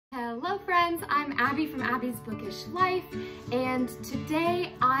Hello friends, I'm Abby from Abby's Bookish Life, and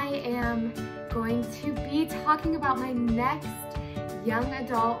today I am going to be talking about my next young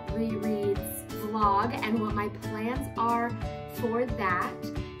adult rereads vlog and what my plans are for that.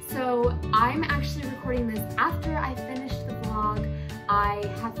 So I'm actually recording this after I finished the vlog. I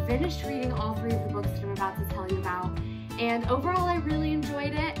have finished reading all three of the books that I'm about to tell you about, and overall I really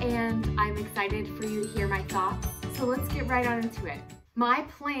enjoyed it and I'm excited for you to hear my thoughts. So let's get right on into it. My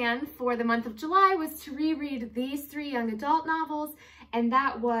plan for the month of July was to reread these three young adult novels, and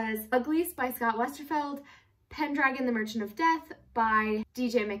that was Uglies by Scott Westerfeld, Pendragon the Merchant of Death by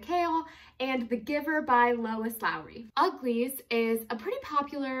DJ McHale, and The Giver by Lois Lowry. Uglies is a pretty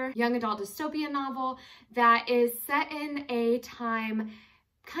popular young adult dystopian novel that is set in a time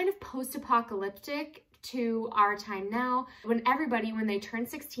kind of post-apocalyptic to our time now, when everybody, when they turn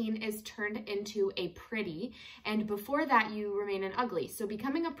 16, is turned into a pretty, and before that you remain an ugly. So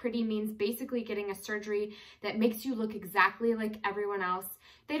becoming a pretty means basically getting a surgery that makes you look exactly like everyone else.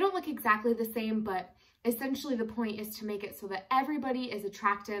 They don't look exactly the same, but essentially the point is to make it so that everybody is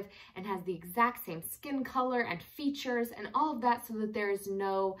attractive and has the exact same skin color and features and all of that, so that there is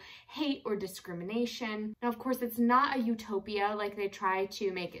no hate or discrimination. Now, of course, it's not a utopia like they try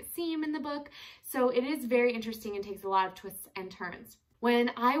to make it seem in the book, so it is very interesting and takes a lot of twists and turns.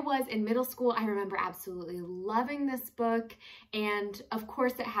 When I was in middle school, I remember absolutely loving this book, and of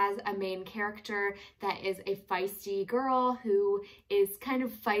course it has a main character that is a feisty girl who is kind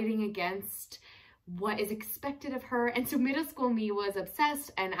of fighting against what is expected of her, and so middle school me was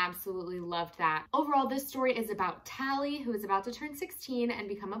obsessed and absolutely loved that. Overall, this story is about Tally, who is about to turn 16 and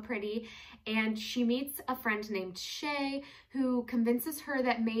become a pretty, and she meets a friend named Shay who convinces her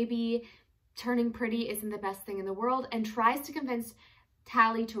that maybe turning pretty isn't the best thing in the world and tries to convince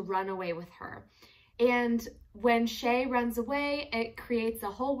Tally to run away with her. And when Shay runs away, it creates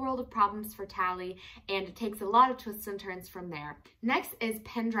a whole world of problems for Tally, and it takes a lot of twists and turns from there. Next is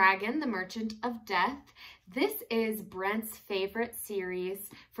Pendragon, the Merchant of Death. This is Brent's favorite series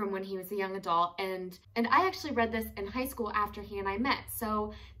from when he was a young adult, and I actually read this in high school after he and I met.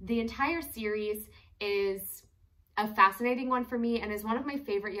 So the entire series is a fascinating one for me and is one of my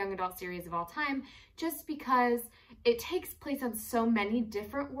favorite young adult series of all time, just because it takes place on so many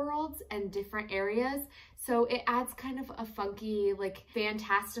different worlds and different areas. So it adds kind of a funky, like,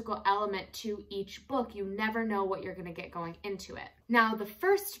 fantastical element to each book. You never know what you're gonna get going into it. Now, the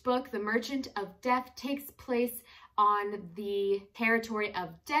first book, The Merchant of Death, takes place on the territory of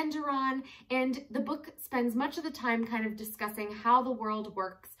Denderon, and the book spends much of the time kind of discussing how the world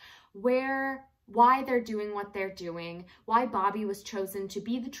works, why they're doing what they're doing, why Bobby was chosen to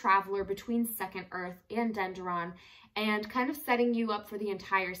be the traveler between Second Earth and Denderon, and kind of setting you up for the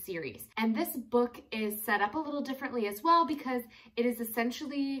entire series. And this book is set up a little differently as well, because it is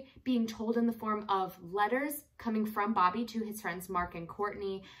essentially being told in the form of letters coming from Bobby to his friends Mark and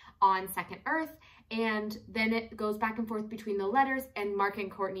Courtney on Second Earth, and then it goes back and forth between the letters and Mark and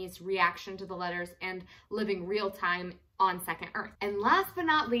Courtney's reaction to the letters and living real time on Second Earth. And last but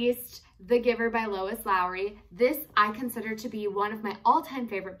not least, The Giver by Lois Lowry. This I consider to be one of my all-time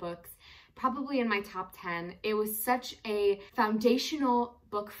favorite books, probably in my top 10. It was such a foundational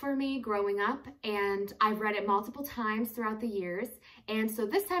book for me growing up, and I've read it multiple times throughout the years. And so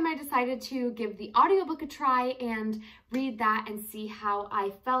this time I decided to give the audiobook a try and read that and see how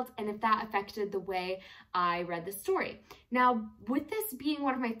I felt and if that affected the way I read the story. Now, with this being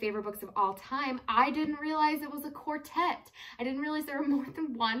one of my favorite books of all time, I didn't realize it was a quartet. I didn't realize there were more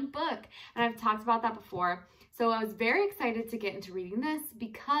than one book, and I've talked about that before. So I was very excited to get into reading this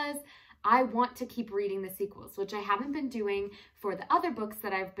because I want to keep reading the sequels, which I haven't been doing for the other books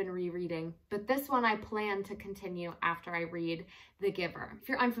that I've been rereading, but this one I plan to continue after I read The Giver. If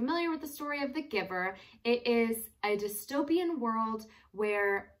you're unfamiliar with the story of The Giver, it is a dystopian world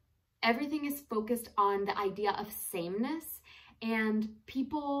where everything is focused on the idea of sameness, and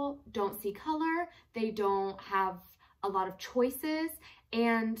people don't see color, they don't have a lot of choices,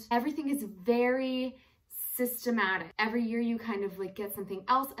 and everything is very systematic. Every year you kind of like get something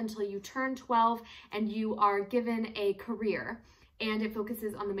else until you turn 12 and you are given a career. And it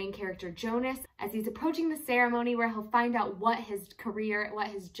focuses on the main character, Jonas, as he's approaching the ceremony where he'll find out what his career, what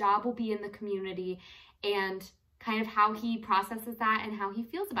his job will be in the community, and kind of how he processes that and how he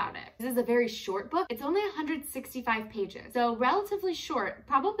feels about it. This is a very short book. It's only 165 pages, so relatively short,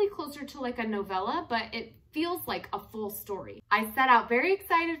 probably closer to like a novella, but it feels like a full story. I set out very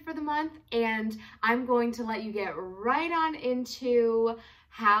excited for the month, and I'm going to let you get right on into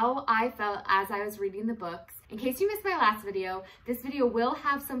how I felt as I was reading the books. In case you missed my last video, this video will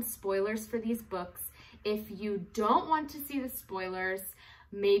have some spoilers for these books. If you don't want to see the spoilers,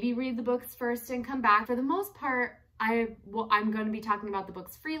 maybe read the books first and come back. For the most part, I'm going to be talking about the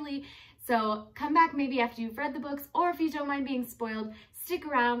books freely, so come back maybe after you've read the books, or if you don't mind being spoiled, stick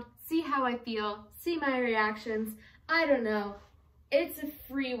around, see how I feel, see my reactions. I don't know. It's a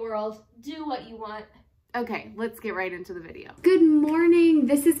free world. Do what you want. Okay, let's get right into the video. Good morning.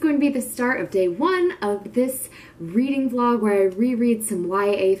 This is going to be the start of day 1 of this reading vlog where I reread some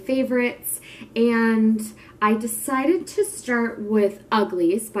YA favorites, and I decided to start with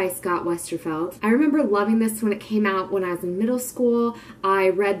Uglies by Scott Westerfeld. I remember loving this when it came out when I was in middle school. I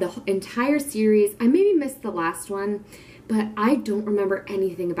read the entire series. I maybe missed the last one, but I don't remember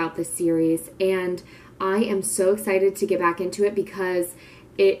anything about this series, and I am so excited to get back into it because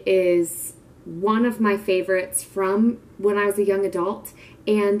it is one of my favorites from when I was a young adult,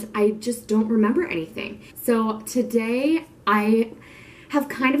 and I just don't remember anything. So today I have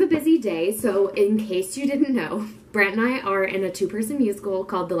kind of a busy day, so in case you didn't know, Brent and I are in a 2-person musical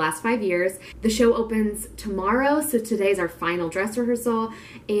called The Last 5 Years. The show opens tomorrow, so today's our final dress rehearsal,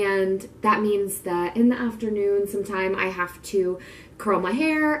 and that means that in the afternoon sometime I have to curl my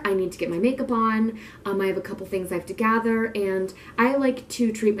hair, I need to get my makeup on, I have a couple things I have to gather, and I like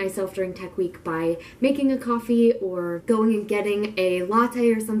to treat myself during tech week by making a coffee or going and getting a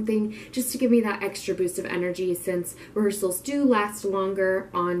latte or something just to give me that extra boost of energy since rehearsals do last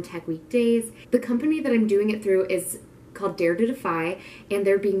longer on tech week days. The company that I'm doing it through is called Dare to Defy, and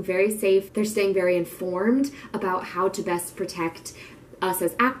they're being very safe. They're staying very informed about how to best protect us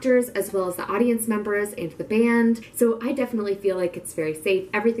as actors, as well as the audience members and the band. So I definitely feel like it's very safe.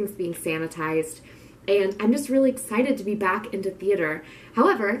 Everything's being sanitized, and I'm just really excited to be back into theater.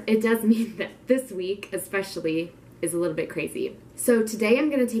 However, it does mean that this week especially is a little bit crazy. So today I'm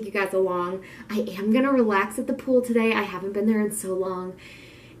gonna take you guys along. I am gonna relax at the pool today. I haven't been there in so long,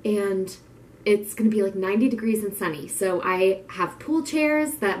 and it's gonna be like 90 degrees and sunny. So I have pool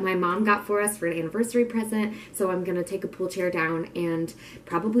chairs that my mom got for us for an anniversary present. So I'm gonna take a pool chair down and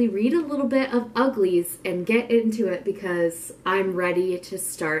probably read a little bit of Uglies and get into it because I'm ready to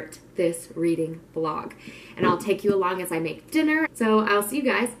start this reading vlog. And I'll take you along as I make dinner. So I'll see you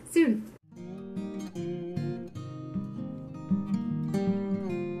guys soon.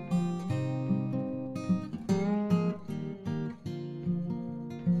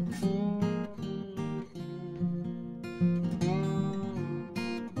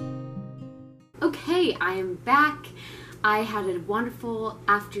 Okay, I am back. I had a wonderful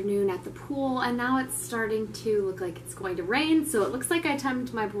afternoon at the pool, and now it's starting to look like it's going to rain, so it looks like I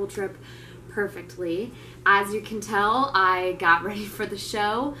timed my pool trip perfectly. As you can tell, I got ready for the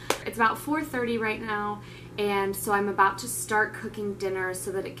show. It's about 4:30 right now, and so I'm about to start cooking dinner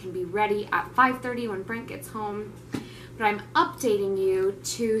so that it can be ready at 5:30 when Brent gets home. But I'm updating you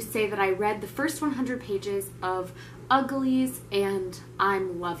to say that I read the first 100 pages of Uglies, and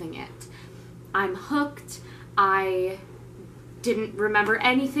I'm loving it. I'm hooked. I didn't remember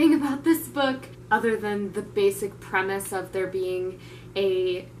anything about this book other than the basic premise of there being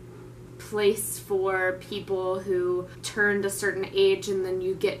a place for people who turned a certain age and then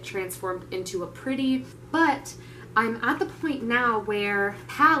you get transformed into a pretty. But I'm at the point now where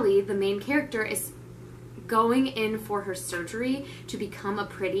Hallie, the main character, is going in for her surgery to become a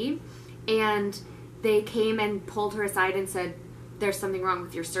pretty, and they came and pulled her aside and said, there's something wrong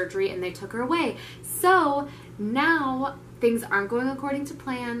with your surgery, and they took her away. So now things aren't going according to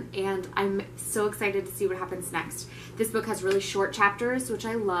plan, and I'm so excited to see what happens next. This book has really short chapters, which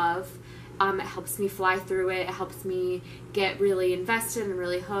I love. It helps me fly through it. It helps me get really invested and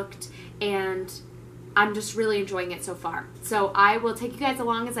really hooked, and I'm just really enjoying it so far. So I will take you guys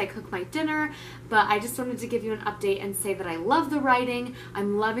along as I cook my dinner, but I just wanted to give you an update and say that I love the writing.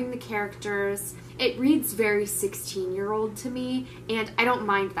 I'm loving the characters. It reads very 16-year-old to me, and I don't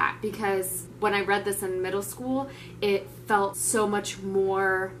mind that because when I read this in middle school, it felt so much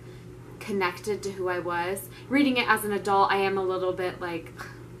more connected to who I was. Reading it as an adult, I am a little bit like,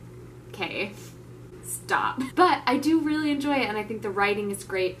 okay, stop. But I do really enjoy it, and I think the writing is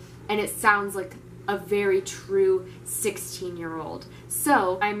great, and it sounds like a very true 16-year-old.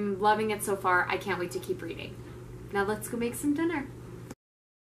 So I'm loving it so far. I can't wait to keep reading. Now let's go make some dinner.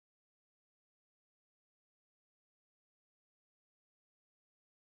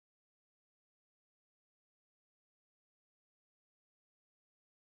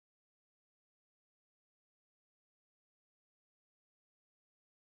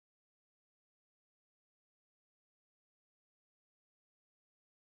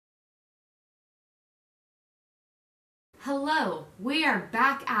 Hello, we are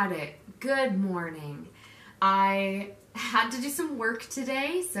back at it. Good morning. I had to do some work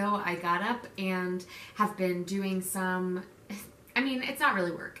today, so I got up and have been doing some I mean, it's not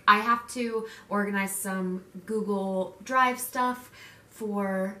really work. I have to organize some Google Drive stuff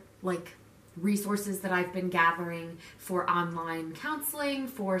for like resources that I've been gathering for online counseling,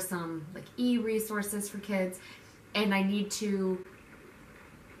 for some like e-resources for kids, and I need to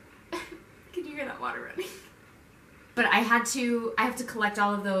can you hear that water running? But I have to collect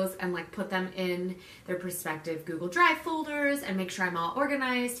all of those and like put them in their respective Google Drive folders and make sure I'm all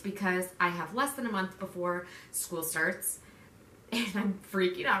organized, because I have less than a month before school starts and I'm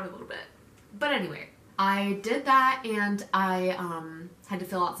freaking out a little bit. But anyway, I did that, and I had to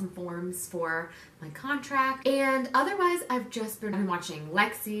fill out some forms for my contract, and otherwise I've just been watching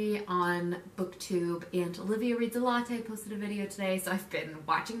Lexi on BookTube, and Olivia Reads a Latte posted a video today, so I've been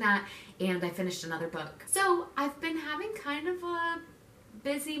watching that, and I finished another book. So I've been having kind of a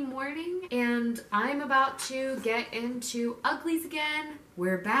busy morning, and I'm about to get into Uglies again.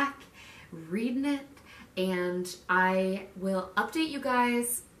 We're back reading it, and I will update you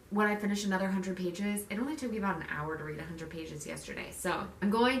guys when I finish another 100 pages. It only took me about an hour to read 100 pages yesterday. So I'm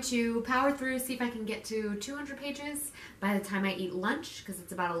going to power through, see if I can get to 200 pages by the time I eat lunch, because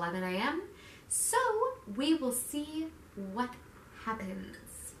it's about 11 a.m. So we will see what happens.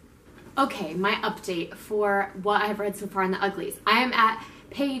 Okay, my update for what I've read so far in the Uglies. I am at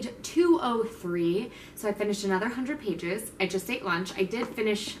page 203, so I finished another 100 pages. I just ate lunch. I did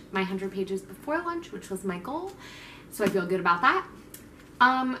finish my 100 pages before lunch, which was my goal, so I feel good about that.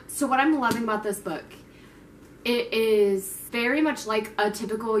 So what I'm loving about this book, it is very much like a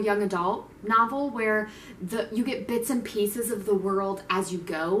typical young adult novel where you get bits and pieces of the world as you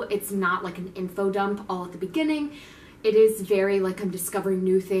go. It's not like an info dump all at the beginning. It is very like I'm discovering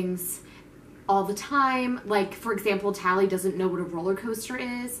new things all the time. Like, for example, Tally doesn't know what a roller coaster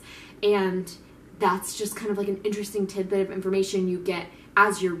is, and that's just kind of like an interesting tidbit of information you get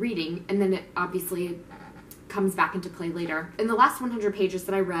as you're reading, and then it obviously comes back into play later. In the last 100 pages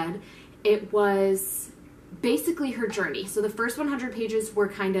that I read, it was basically her journey. So the first 100 pages were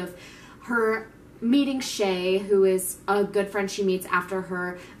kind of her meeting Shay, who is a good friend she meets after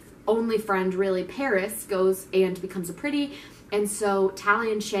her only friend, really, Paris, goes and becomes a pretty. And so Tally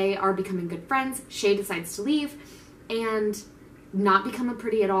and Shay are becoming good friends. Shay decides to leave and not become a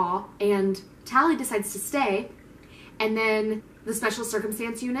pretty at all, and Tally decides to stay. And then the Special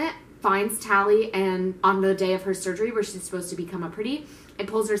Circumstance Unit finds Tally, and on the day of her surgery where she's supposed to become a pretty, it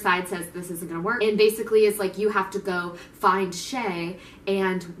pulls her aside, says this isn't gonna work, and basically it's like you have to go find Shay,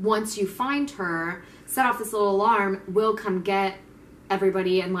 and once you find her, set off this little alarm, we'll come get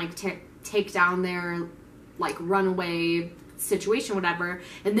everybody and like take down their like runaway situation, whatever,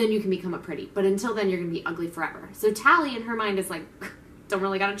 and then you can become a pretty. But until then, you're gonna be ugly forever. So Tally in her mind is like, don't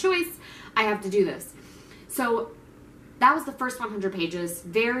really got a choice, I have to do this. So that was the first 100 pages,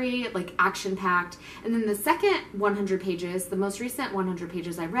 very like action-packed. And then the second 100 pages, the most recent 100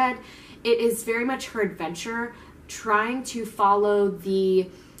 pages I read, it is very much her adventure, trying to follow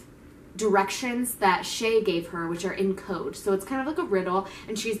the directions that Shay gave her, which are in code. So it's kind of like a riddle,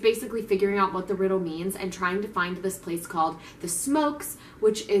 and she's basically figuring out what the riddle means and trying to find this place called the Smokes,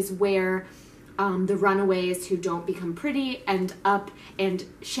 which is where the runaways who don't become pretty end up, and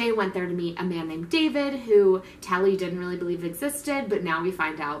Shay went there to meet a man named David, who Tally didn't really believe existed, but now we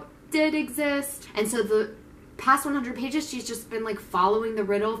find out did exist. And so the past 100 pages, she's just been like following the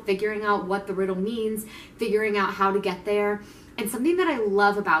riddle, figuring out what the riddle means, figuring out how to get there. And something that I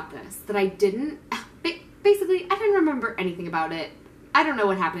love about this, that I didn't, basically, I didn't remember anything about it. I don't know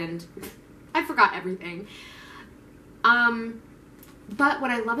what happened. I forgot everything. But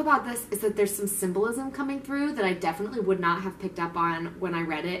what I love about this is that there's some symbolism coming through that I definitely would not have picked up on when I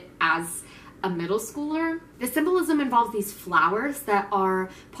read it as a middle schooler. The symbolism involves these flowers that are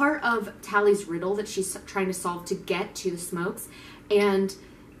part of Tally's riddle that she's trying to solve to get to the Smokes. And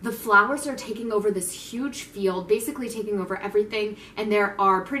the flowers are taking over this huge field, basically taking over everything, and there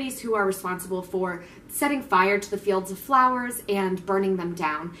are pretties who are responsible for setting fire to the fields of flowers and burning them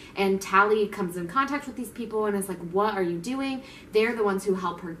down. And Tally comes in contact with these people and is like, what are you doing? They're the ones who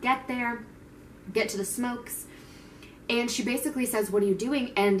help her get there, get to the Smokes. And she basically says, what are you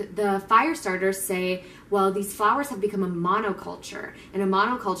doing? And the fire starters say, well, these flowers have become a monoculture. And a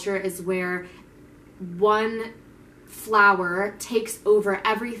monoculture is where one flower takes over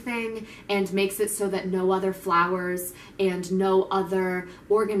everything and makes it so that no other flowers and no other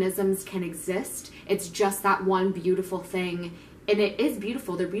organisms can exist. It's just that one beautiful thing, and it is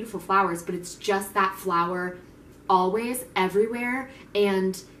beautiful, they're beautiful flowers, but it's just that flower always, everywhere.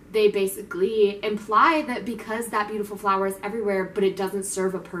 And they basically imply that because that beautiful flower is everywhere but it doesn't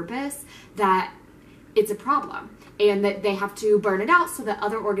serve a purpose, that it's a problem and that they have to burn it out so that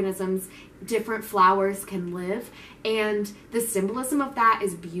other organisms, different flowers, can live. And the symbolism of that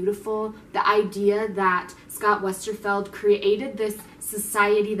is beautiful. The idea that Scott Westerfeld created this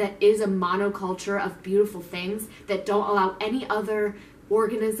society that is a monoculture of beautiful things that don't allow any other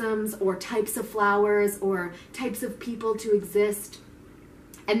organisms or types of flowers or types of people to exist,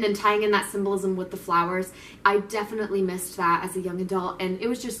 and then tying in that symbolism with the flowers. I definitely missed that as a young adult, and it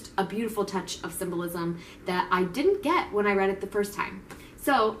was just a beautiful touch of symbolism that I didn't get when I read it the first time.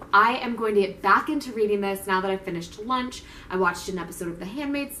 So I am going to get back into reading this now that I've finished lunch. I watched an episode of The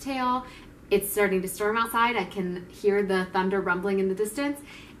Handmaid's Tale. It's starting to storm outside. I can hear the thunder rumbling in the distance,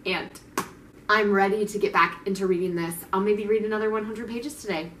 and I'm ready to get back into reading this. I'll maybe read another 100 pages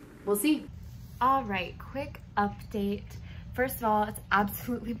today. We'll see. All right, quick update. First of all, it's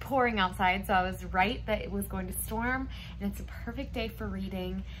absolutely pouring outside, so I was right that it was going to storm, and it's a perfect day for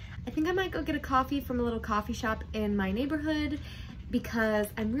reading. I think I might go get a coffee from a little coffee shop in my neighborhood because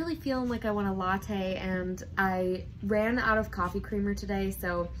I'm really feeling like I want a latte, and I ran out of coffee creamer today,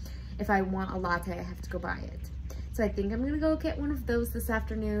 so if I want a latte, I have to go buy it. So I think I'm gonna go get one of those this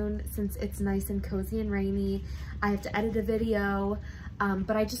afternoon since it's nice and cozy and rainy. I have to edit a video,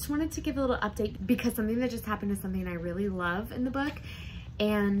 but I just wanted to give a little update because something that just happened is something I really love in the book.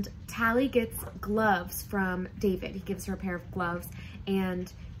 And Tally gets gloves from David. He gives her a pair of gloves,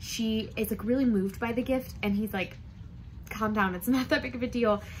 and she is like really moved by the gift, and he's like, calm down, it's not that big of a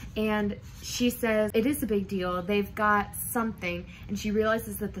deal. And she says it is a big deal, they've got something, and she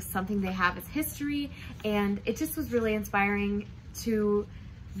realizes that the something they have is history. And it just was really inspiring to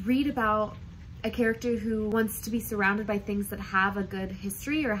read about a character who wants to be surrounded by things that have a good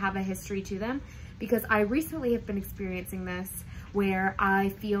history or have a history to them, because I recently have been experiencing this where I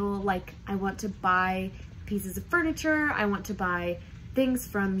feel like I want to buy pieces of furniture, I want to buy things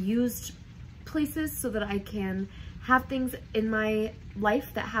from used places so that I can have things in my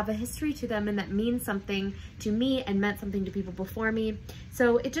life that have a history to them and that mean something to me and meant something to people before me.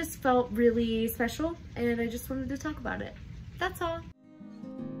 So it just felt really special, and I just wanted to talk about it. That's all.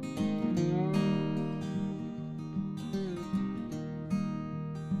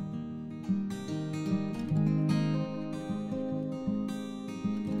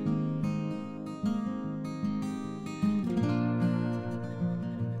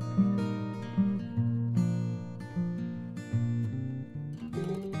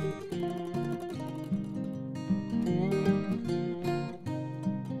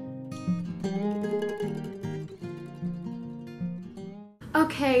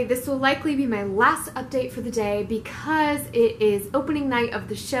 Okay, this will likely be my last update for the day because it is opening night of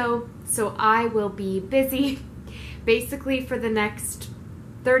the show, so I will be busy. Basically for the next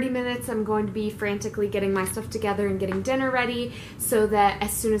 30 minutes, I'm going to be frantically getting my stuff together and getting dinner ready so that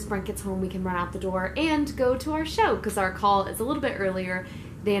as soon as Brent gets home, we can run out the door and go to our show because our call is a little bit earlier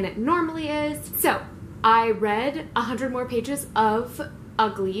than it normally is. So I read 100 more pages of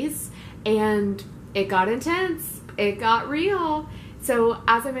Uglies, and it got intense. It got real. So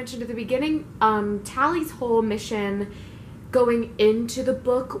as I mentioned at the beginning, Tally's whole mission going into the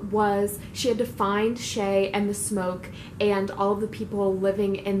book was she had to find Shay and the smoke and all of the people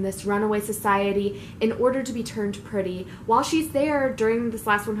living in this runaway society in order to be turned pretty. While she's there during this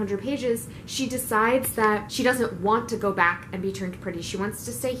last 100 pages, she decides that she doesn't want to go back and be turned pretty. She wants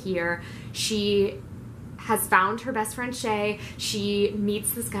to stay here. She has found her best friend Shay. She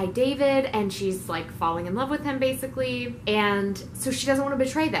meets this guy David, and she's like falling in love with him basically, and so she doesn't want to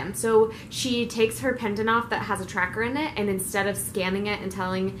betray them. So she takes her pendant off that has a tracker in it, and instead of scanning it and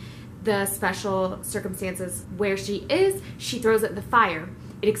telling the special circumstances where she is, she throws it in the fire.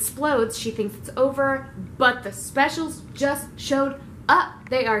 It explodes. She thinks it's over, but the specials just showed up.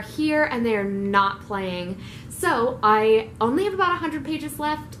 They are here and they are not playing. So I only have about 100 pages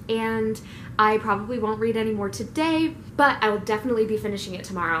left, and I probably won't read any more today, but I will definitely be finishing it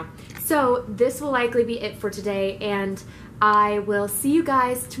tomorrow. So this will likely be it for today, and I will see you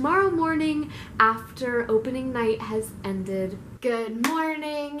guys tomorrow morning after opening night has ended. Good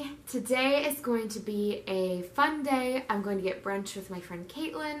morning. Today is going to be a fun day. I'm going to get brunch with my friend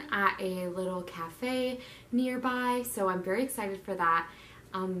Caitlin at a little cafe nearby, so I'm very excited for that.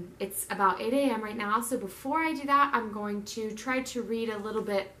 It's about 8 a.m. right now, so before I do that, I'm going to try to read a little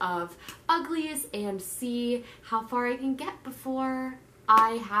bit of Uglies and see how far I can get before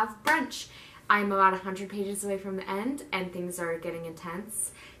I have brunch. I'm about 100 pages away from the end, and things are getting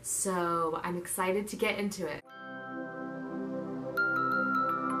intense, so I'm excited to get into it.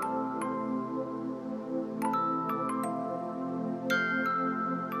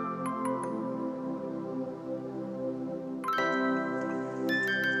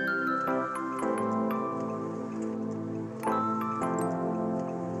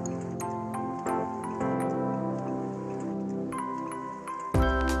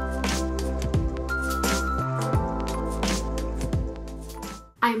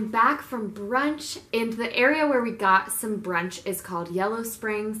 I'm back from brunch, and the area where we got some brunch is called Yellow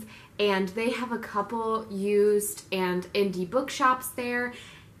Springs, and they have a couple used and indie bookshops there.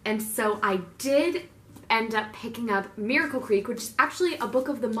 And so I did end up picking up Miracle Creek, which is actually a Book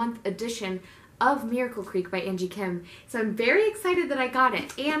of the Month edition of Miracle Creek by Angie Kim. So I'm very excited that I got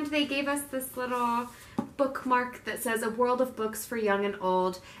it. And they gave us this little bookmark that says A World of Books for Young and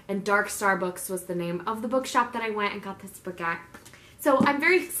Old, and Dark Star Books was the name of the bookshop that I went and got this book at. So I'm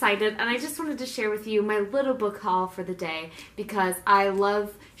very excited, and I just wanted to share with you my little book haul for the day because I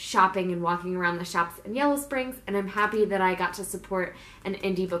love shopping and walking around the shops in Yellow Springs, and I'm happy that I got to support an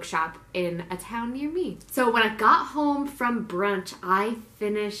indie bookshop in a town near me. So when I got home from brunch, I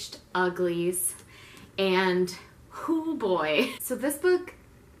finished Uglies, and oh boy. So this book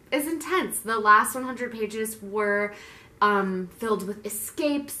is intense. The last 100 pages were filled with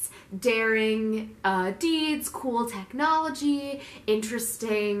escapes, daring deeds, cool technology,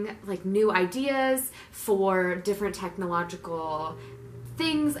 interesting like new ideas for different technological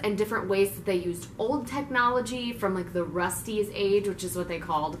things and different ways that they used old technology from like the Rusty's age, which is what they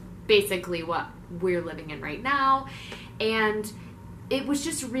called basically what we're living in right now. And it was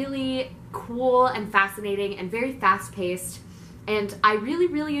just really cool and fascinating and very fast-paced, and I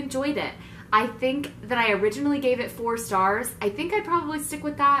really enjoyed it. I think that I originally gave it 4 stars. I think I'd probably stick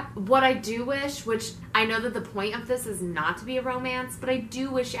with that. What I do wish, which I know that the point of this is not to be a romance, but I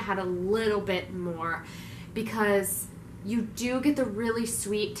do wish it had a little bit more, because you do get the really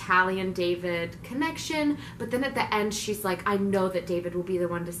sweet Tally and David connection, but then at the end she's like, I know that David will be the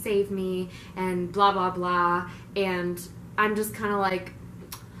one to save me, and blah blah blah, and I'm just kind of like,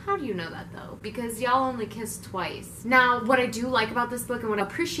 how do you know that though? Because y'all only kissed twice. Now, what I do like about this book and what I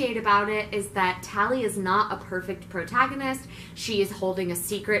appreciate about it is that Tally is not a perfect protagonist. She is holding a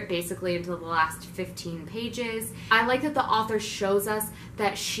secret basically until the last 15 pages. I like that the author shows us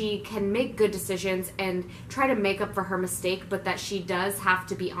that she can make good decisions and try to make up for her mistake, but that she does have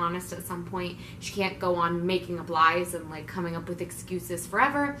to be honest at some point. She can't go on making up lies and like coming up with excuses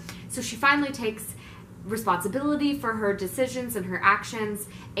forever. So she finally takes responsibility for her decisions and her actions,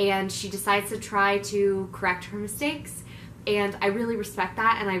 and she decides to try to correct her mistakes, and I really respect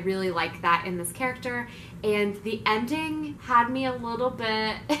that, and I really like that in this character. And the ending had me a little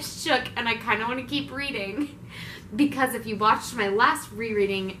bit shook, and I kind of want to keep reading, because if you watched my last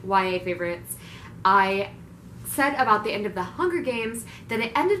rereading YA favorites, I said about the end of the Hunger Games that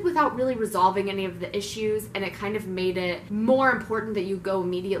it ended without really resolving any of the issues, and it kind of made it more important that you go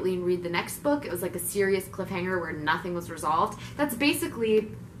immediately and read the next book. It was like a serious cliffhanger where nothing was resolved. That's basically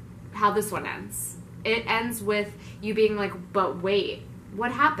how this one ends. It ends with you being like, but wait,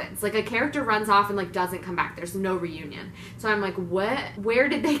 what happens? Like a character runs off and like doesn't come back. There's no reunion. So I'm like, what? Where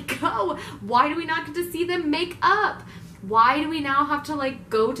did they go? Why do we not get to see them make up? Why do we now have to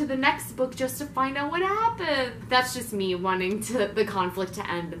like go to the next book just to find out what happened? That's just me wanting the conflict to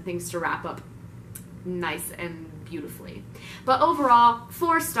end and things to wrap up nice and beautifully. But overall,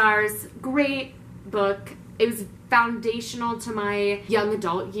 4 stars, great book. It was foundational to my young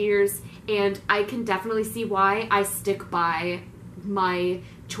adult years, and I can definitely see why I stick by my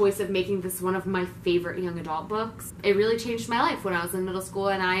choice of making this one of my favorite young adult books. It really changed my life when I was in middle school,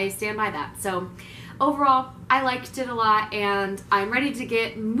 and I stand by that. So overall, I liked it a lot, and I'm ready to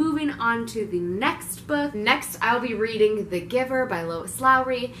get moving on to the next book. Next, I'll be reading The Giver by Lois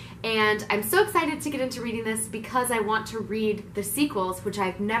Lowry, and I'm so excited to get into reading this because I want to read the sequels, which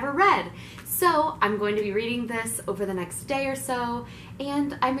I've never read. So I'm going to be reading this over the next day or so,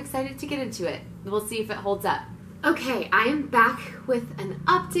 and I'm excited to get into it. We'll see if it holds up. Okay, I am back with an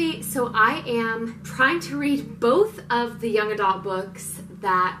update. So I am trying to read both of the young adult books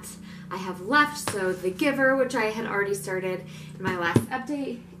that I have left. So The Giver, which I had already started in my last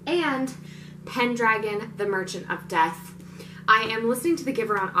update, and Pendragon, The Merchant of Death. I am listening to The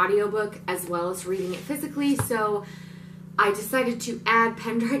Giver on audiobook as well as reading it physically, so I decided to add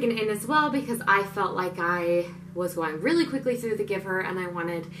Pendragon in as well because I felt like I was going really quickly through The Giver and I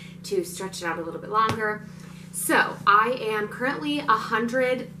wanted to stretch it out a little bit longer. So I am currently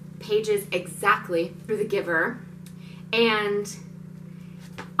 100 pages exactly through The Giver, and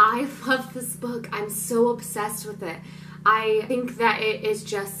I love this book. I'm so obsessed with it. I think that it is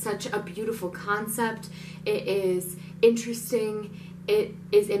just such a beautiful concept. It is interesting. It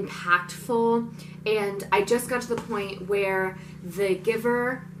is impactful. And I just got to the point where The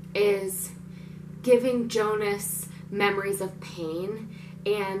Giver is giving Jonas memories of pain.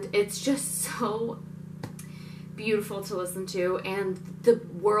 And it's just so beautiful to listen to. And the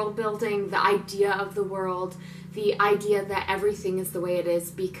world building, the idea of the world, the idea that everything is the way it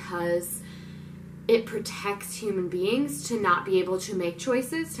is because it protects human beings to not be able to make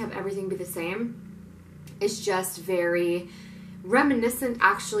choices, to have everything be the same, is just very reminiscent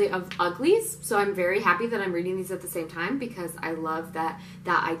actually of Uglies. So I'm very happy that I'm reading these at the same time because I love that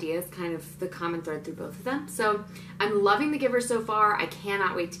that idea is kind of the common thread through both of them. So I'm loving The Giver so far. I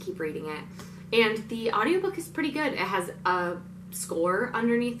cannot wait to keep reading it. And the audiobook is pretty good. It has a score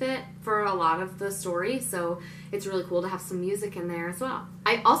underneath it for a lot of the story, so it's really cool to have some music in there as well.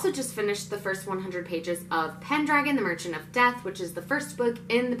 I also just finished the first 100 pages of Pendragon, the Merchant of Death, which is the first book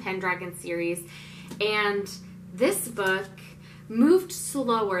in the Pendragon series, and this book moved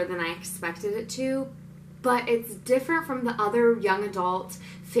slower than I expected it to, but it's different from the other young adult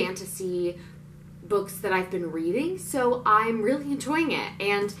fantasy books that I've been reading, so I'm really enjoying it,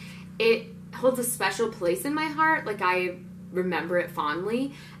 and it holds a special place in my heart. Like, I remember it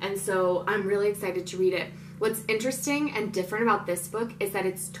fondly, and so I'm really excited to read it. What's interesting and different about this book is that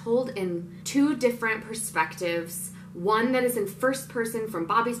it's told in two different perspectives. One that is in first person from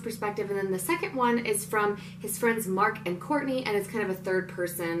Bobby's perspective, and then the second one is from his friends Mark and Courtney, and it's kind of a third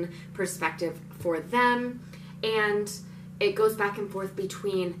person perspective for them. And it goes back and forth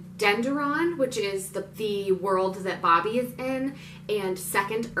between Denderon, which is the world that Bobby is in, and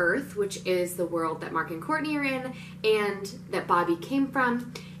Second Earth, which is the world that Mark and Courtney are in, and that Bobby came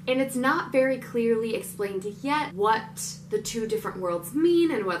from. And it's not very clearly explained yet what the two different worlds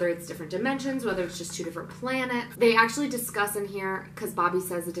mean and whether it's different dimensions, whether it's just two different planets. They actually discuss in here, because Bobby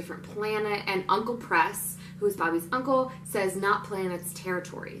says a different planet, and Uncle Press, who is Bobby's uncle, says not planets,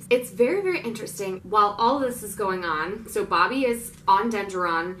 territories. It's very, very interesting. While all of this is going on, so Bobby is on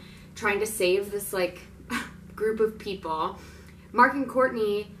Denderon trying to save this like group of people. Mark and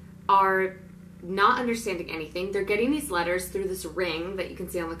Courtney are not understanding anything. They're getting these letters through this ring that you can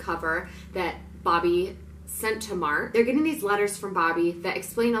see on the cover that Bobby sent to Mark. They're getting these letters from Bobby that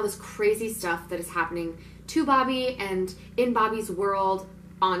explain all this crazy stuff that is happening to Bobby and in Bobby's world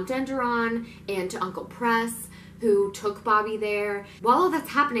on Denderon, and to Uncle Press, who took Bobby there. While all that's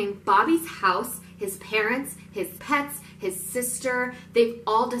happening, Bobby's house, his parents, his pets, his sister, they've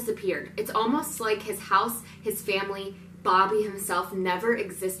all disappeared. It's almost like his house, his family, Bobby himself never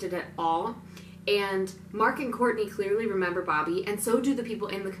existed at all. And Mark and Courtney clearly remember Bobby, and so do the people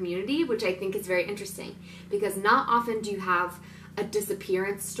in the community, which I think is very interesting, because not often do you have a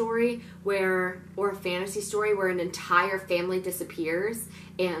disappearance story or a fantasy story where an entire family disappears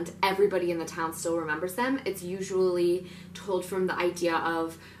and everybody in the town still remembers them. It's usually told from the idea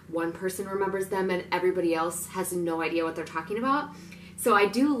of one person remembers them and everybody else has no idea what they're talking about. So I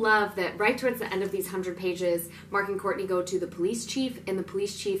do love that right towards the end of these 100 pages, Mark and Courtney go to the police chief, and the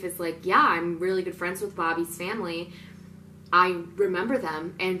police chief is like, yeah, I'm really good friends with Bobby's family. I remember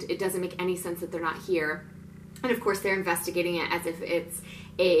them, and it doesn't make any sense that they're not here. And of course, they're investigating it as if it's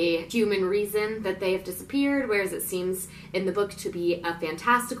a human reason that they have disappeared, whereas it seems in the book to be a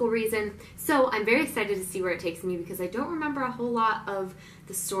fantastical reason. So I'm very excited to see where it takes me, because I don't remember a whole lot of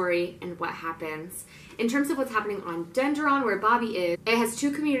the story and what happens. In terms of what's happening on Denderon, where Bobby is, it has two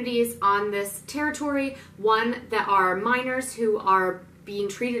communities on this territory. One that are miners who are being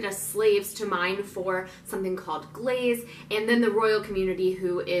treated as slaves to mine for something called glaze, and then the royal community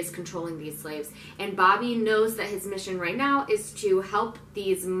who is controlling these slaves. And Bobby knows that his mission right now is to help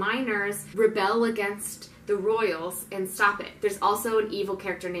these miners rebel against the royals and stop it. There's also an evil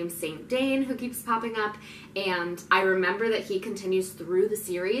character named Saint Dane who keeps popping up, and I remember that he continues through the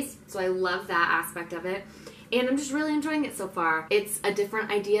series, so I love that aspect of it. And I'm just really enjoying it so far. It's a different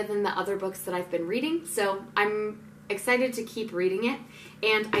idea than the other books that I've been reading, so I'm excited to keep reading it,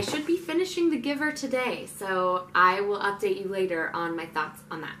 and I should be finishing The Giver today, so I will update you later on my thoughts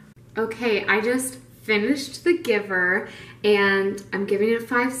on that. Okay, I just finished The Giver, and I'm giving it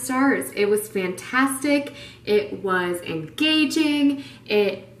 5 stars. It was fantastic. It was engaging.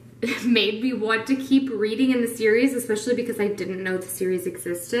 It made me want to keep reading in the series, especially because I didn't know the series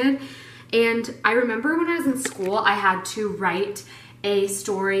existed. And I remember when I was in school, I had to write a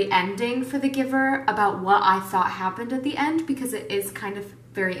story ending for The Giver about what I thought happened at the end, because it is kind of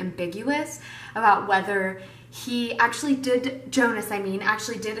very ambiguous about whether he actually did, Jonas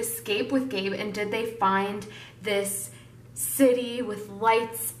actually did escape with Gabe, and did they find this city with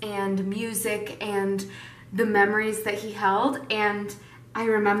lights and music and the memories that he held. And I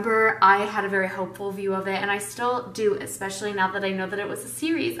remember I had a very hopeful view of it, and I still do, especially now that I know that it was a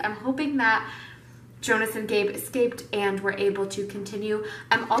series. I'm hoping that Jonas and Gabe escaped and were able to continue.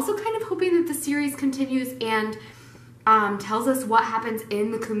 I'm also kind of hoping that the series continues and tells us what happens in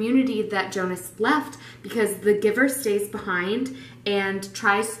the community that Jonas left, because The Giver stays behind and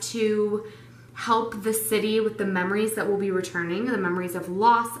tries to help the city with the memories that will be returning, the memories of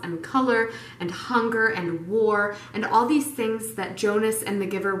loss and color and hunger and war and all these things that Jonas and the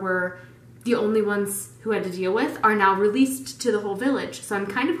Giver were the only ones who had to deal with are now released to the whole village. So I'm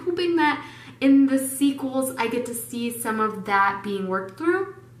kind of hoping that in the sequels I get to see some of that being worked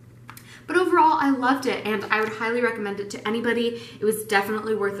through. But overall, I loved it, and I would highly recommend it to anybody. It was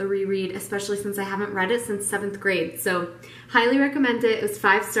definitely worth a reread, especially since I haven't read it since 7th grade. So highly recommend it. It was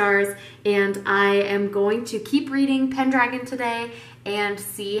 5 stars, and I am going to keep reading Pendragon today and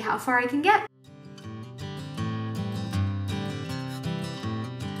see how far I can get.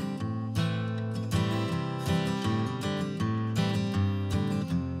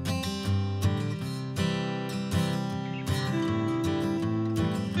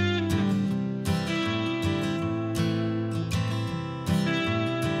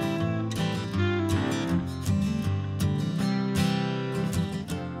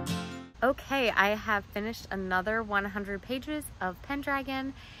 Okay, I have finished another 100 pages of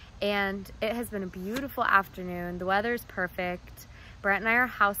Pendragon, and it has been a beautiful afternoon. The weather's perfect. Brent and I are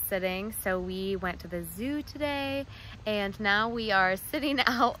house sitting, so we went to the zoo today, and now we are sitting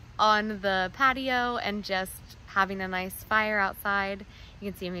out on the patio and just having a nice fire outside.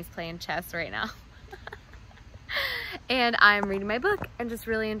 You can see him, he's playing chess right now. And I'm reading my book and just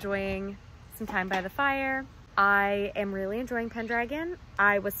really enjoying some time by the fire. I am really enjoying Pendragon.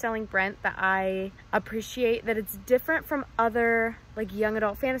 I was telling Brent that I appreciate that it's different from other like young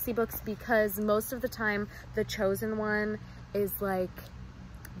adult fantasy books because most of the time the chosen one is like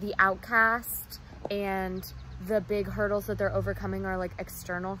the outcast and the big hurdles that they're overcoming are like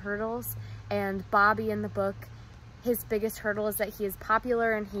external hurdles. And Bobby in the book, his biggest hurdle is that he is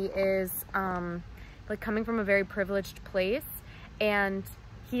popular and he is like coming from a very privileged place, and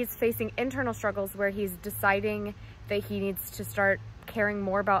he's facing internal struggles where he's deciding that he needs to start caring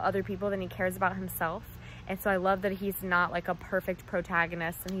more about other people than he cares about himself. And so I love that he's not like a perfect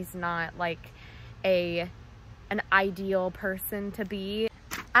protagonist and he's not like an ideal person to be.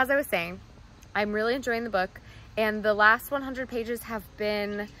 As I was saying, I'm really enjoying the book, and the last 100 pages have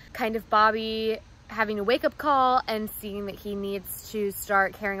been kind of Bobby having a wake-up call and seeing that he needs to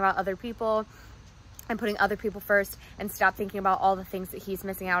start caring about other people and putting other people first and stop thinking about all the things that he's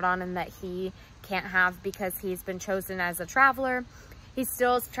missing out on and that he can't have because he's been chosen as a traveler. He's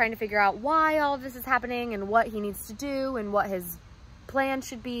still trying to figure out why all of this is happening and what he needs to do and what his plan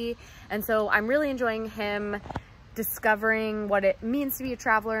should be. And so I'm really enjoying him discovering what it means to be a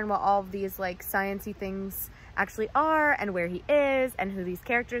traveler and what all of these like sciencey things actually are and where he is and who these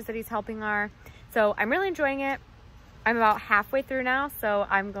characters that he's helping are. So I'm really enjoying it. I'm about halfway through now, so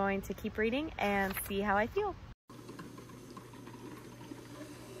I'm going to keep reading and see how I feel.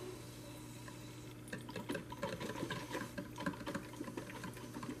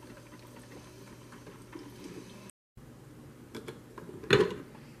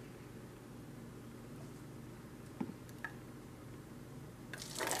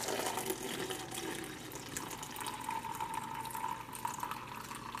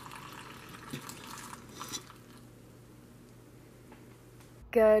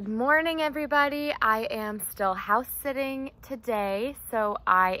 Good morning, everybody. I am still house sitting today, so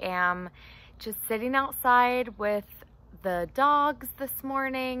I am just sitting outside with the dogs this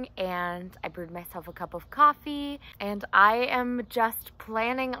morning, and I brewed myself a cup of coffee, and I am just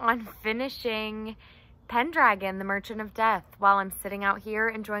planning on finishing Pendragon, the Merchant of Death, while I'm sitting out here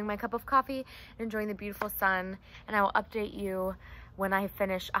enjoying my cup of coffee, enjoying the beautiful sun, and I will update you when I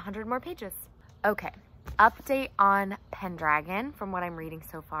finish 100 more pages. Okay. Update on Pendragon from what I'm reading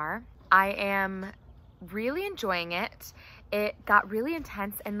so far. I am really enjoying it. It got really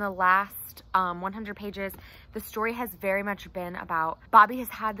intense in the last 100 pages. The story has very much been about Bobby has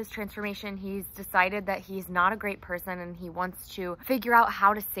had this transformation. He's decided that he's not a great person and he wants to figure out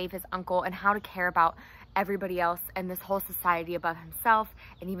how to save his uncle and how to care about everybody else and this whole society above himself,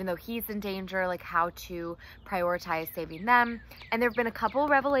 and even though he's in danger, like how to prioritize saving them. And there have been a couple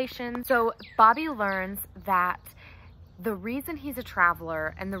revelations. So Bobby learns that the reason he's a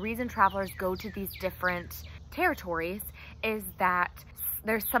traveler and the reason travelers go to these different territories is that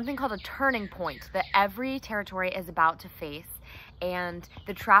there's something called a turning point that every territory is about to face, and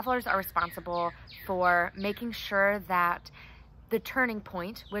the travelers are responsible for making sure that the turning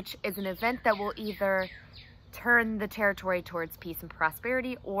point, which is an event that will either turn the territory towards peace and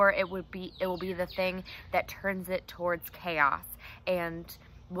prosperity, or it will be the thing that turns it towards chaos and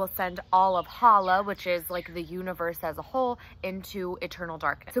will send all of Hala, which is like the universe as a whole, into eternal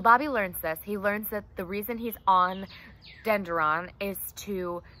darkness. So Bobby learns this. He learns that the reason he's on Denderon is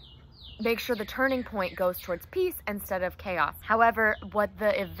to make sure the turning point goes towards peace instead of chaos. However, what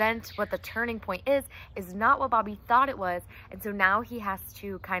the turning point is not what Bobby thought it was. And so now he has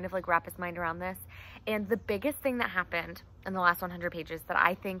to kind of like wrap his mind around this. And the biggest thing that happened in the last 100 pages that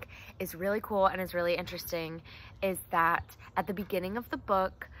I think is really cool and is really interesting is that at the beginning of the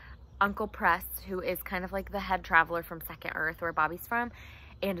book, Uncle Press, who is kind of like the head traveler from Second Earth, where Bobby's from,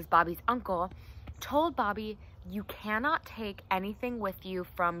 and is Bobby's uncle, told Bobby, you cannot take anything with you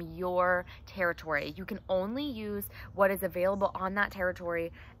from your territory. You can only use what is available on that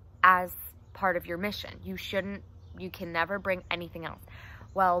territory as part of your mission. You can never bring anything else.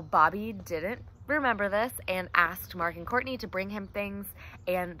 Well, Bobby didn't remember this and asked Mark and Courtney to bring him things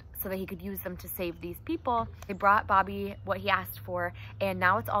and so that he could use them to save these people. They brought Bobby what he asked for, and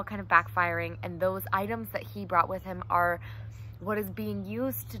now it's all kind of backfiring, and those items that he brought with him are what is being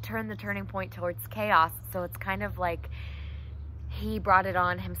used to turn the turning point towards chaos. So it's kind of like he brought it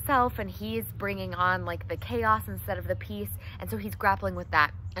on himself and he's bringing on like the chaos instead of the peace. And so he's grappling with that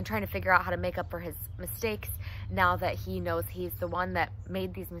and trying to figure out how to make up for his mistakes now that he knows he's the one that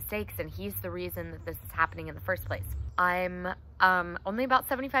made these mistakes and he's the reason that this is happening in the first place. I'm only about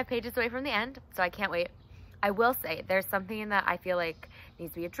 75 pages away from the end, so I can't wait. I will say there's something that I feel like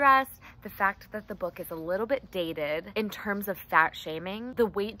needs to be addressed. The fact that the book is a little bit dated in terms of fat shaming. The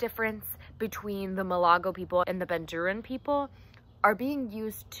weight difference between the Malago people and the Benduran people are being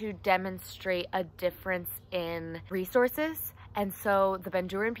used to demonstrate a difference in resources. And so the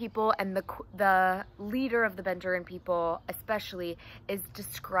Benduran people and the leader of the Benduran people especially is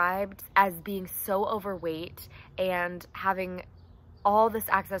described as being so overweight and having all this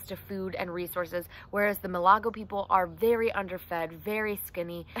access to food and resources, whereas the Malago people are very underfed, very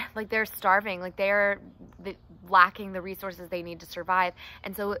skinny, like they're starving, like they're lacking the resources they need to survive.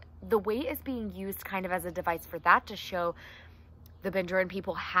 And so the weight is being used kind of as a device for that, to show the Benduran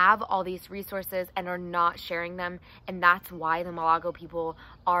people have all these resources and are not sharing them, and that's why the Malago people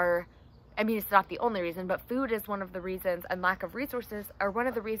are, I mean, it's not the only reason, but food is one of the reasons, and lack of resources are one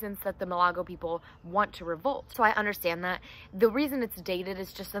of the reasons that the Malago people want to revolt. So I understand that. The reason it's dated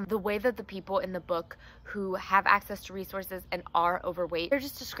is just the way that the people in the book who have access to resources and are overweight, they're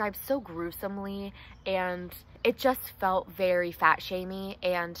just described so gruesomely, and it just felt very fat shamey.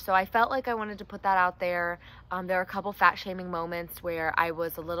 And so I felt like I wanted to put that out there. There are a couple fat shaming moments where I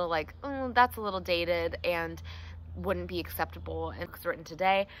was a little like, oh, that's a little dated and wouldn't be acceptable in books written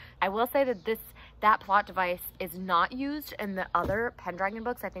today. I will say that that plot device is not used in the other Pendragon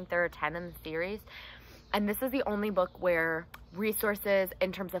books. I think there are 10 in the series, and this is the only book where resources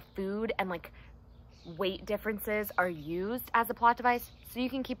in terms of food and like weight differences are used as a plot device. So you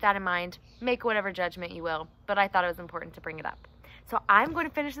can keep that in mind, make whatever judgment you will, but I thought it was important to bring it up. So I'm going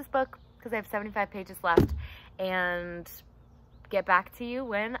to finish this book because I have 75 pages left and get back to you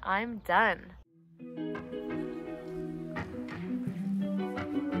when I'm done.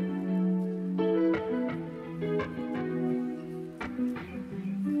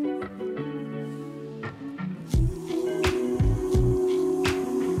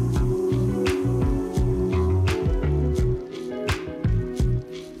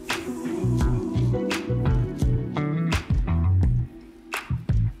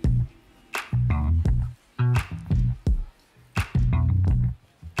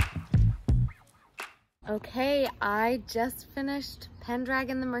 Okay, I just finished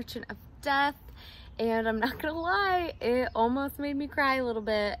Pendragon the Merchant of Death, and I'm not gonna lie, it almost made me cry a little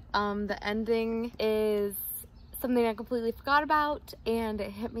bit. The ending is something I completely forgot about, and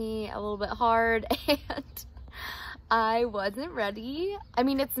it hit me a little bit hard, and I wasn't ready. I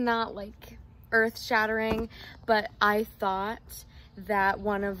mean, it's not like earth-shattering, but I thought that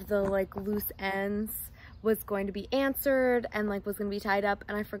one of the like loose ends was going to be answered and like was going to be tied up,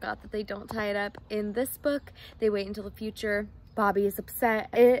 and I forgot that they don't tie it up in this book. They wait until the future. Bobby is upset.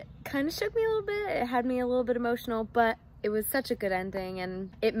 It kind of shook me a little bit. It had me a little bit emotional, but it was such a good ending,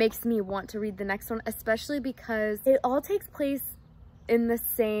 and it makes me want to read the next one, especially because it all takes place in the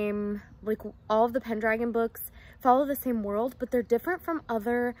same, like all of the Pendragon books follow the same world, but they're different from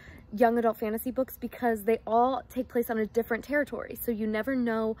other young adult fantasy books because they all take place on a different territory. So you never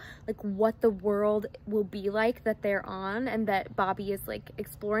know like what the world will be like that they're on and that Bobby is like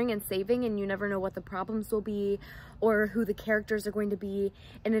exploring and saving, and you never know what the problems will be or who the characters are going to be.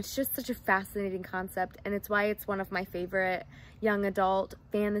 And it's just such a fascinating concept, and it's why it's one of my favorite young adult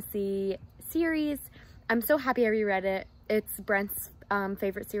fantasy series. I'm so happy I reread it. It's Brent's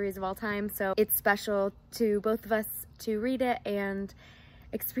favorite series of all time, so it's special to both of us to read it and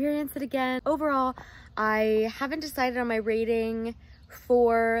experience it again. Overall, I haven't decided on my rating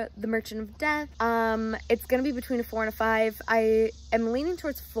for The Merchant of Death. It's gonna be between a 4 and a 5. I am leaning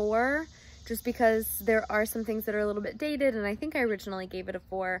towards 4 just because there are some things that are a little bit dated, and I think I originally gave it a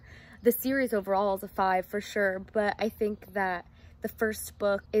 4. The series overall is a 5 for sure, but I think that the first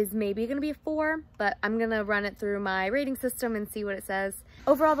book is maybe gonna be a 4, but I'm gonna run it through my rating system and see what it says.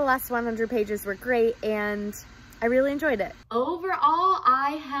 Overall, the last 100 pages were great, and I really enjoyed it. Overall,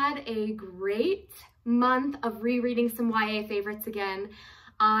 I had a great month of rereading some YA favorites again.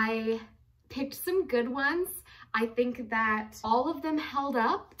 I picked some good ones. I think that all of them held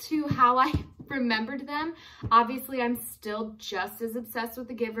up to how I remembered them. Obviously, I'm still just as obsessed with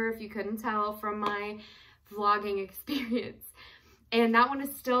The Giver, if you couldn't tell from my vlogging experience. And that one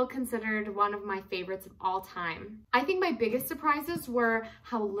is still considered one of my favorites of all time. I think my biggest surprises were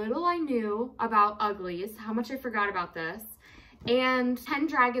how little I knew about Uglies, how much I forgot about this, and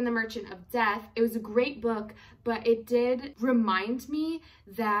Pendragon, the Merchant of Death. It was a great book, but it did remind me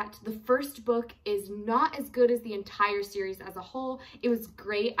that the first book is not as good as the entire series as a whole. It was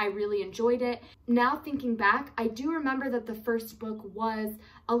great. I really enjoyed it. Now thinking back, I do remember that the first book was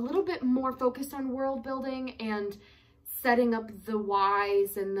a little bit more focused on world building and setting up the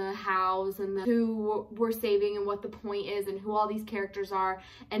whys and the hows and the who we're saving and what the point is and who all these characters are.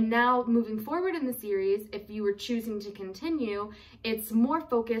 And now moving forward in the series, if you were choosing to continue, it's more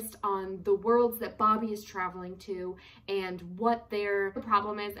focused on the worlds that Bobby is traveling to and what their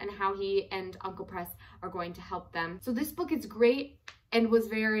problem is and how he and Uncle Press are going to help them. So this book is great and was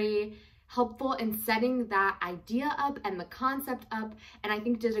very helpful in setting that idea up and the concept up, and I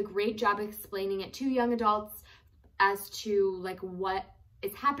think did a great job explaining it to young adults as to like what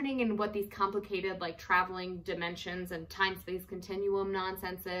is happening and what these complicated like traveling dimensions and time-space continuum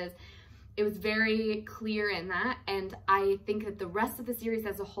nonsense is. It was very clear in that, and I think that the rest of the series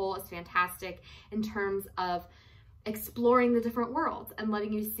as a whole is fantastic in terms of exploring the different worlds and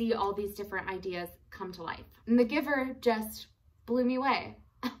letting you see all these different ideas come to life. And The Giver just blew me away,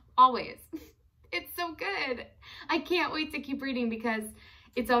 always. It's so good. I can't wait to keep reading because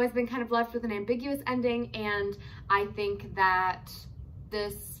it's always been kind of left with an ambiguous ending, and I think that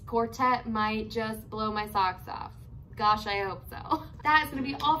this quartet might just blow my socks off. Gosh, I hope so. That is gonna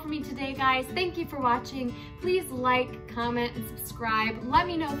be all for me today, guys. Thank you for watching. Please like, comment, and subscribe. Let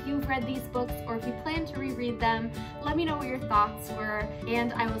me know if you've read these books or if you plan to reread them. Let me know what your thoughts were,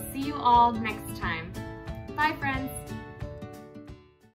 and I will see you all next time. Bye, friends.